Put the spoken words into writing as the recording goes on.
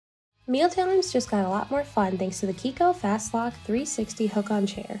Mealtimes just got a lot more fun thanks to the Chicco FastLock 360 hook-on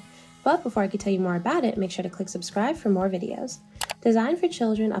chair. But before I can tell you more about it, make sure to click subscribe for more videos. Designed for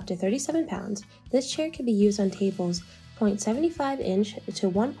children up to 37 pounds, this chair can be used on tables 0.75 inch to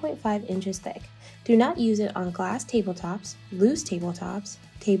 1.5 inches thick. Do not use it on glass tabletops, loose tabletops,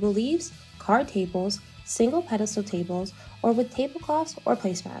 table leaves, card tables, single pedestal tables, or with tablecloths or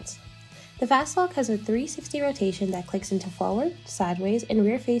placemats. The FastLock has a 360 rotation that clicks into forward, sideways, and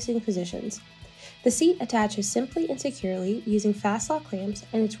rear-facing positions. The seat attaches simply and securely using FastLock clamps,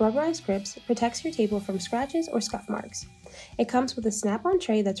 and its rubberized grips protects your table from scratches or scuff marks. It comes with a snap-on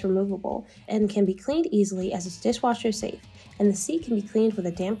tray that's removable and can be cleaned easily as it's dishwasher safe, and the seat can be cleaned with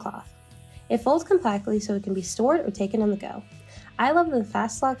a damp cloth. It folds compactly so it can be stored or taken on the go. I love that the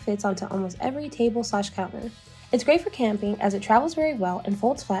FastLock fits onto almost every table/counter. It's great for camping as it travels very well and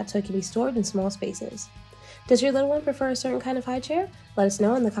folds flat so it can be stored in small spaces. Does your little one prefer a certain kind of high chair? Let us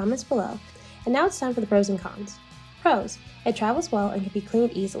know in the comments below. And now it's time for the pros and cons. Pros: it travels well and can be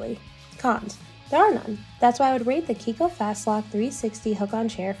cleaned easily. Cons: there are none. That's why I would rate the Chicco FastLock 360 hook-on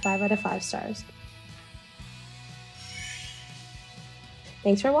chair 5 out of 5 stars.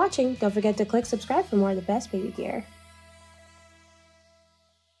 Thanks for watching. Don't forget to click subscribe for more of the best baby gear.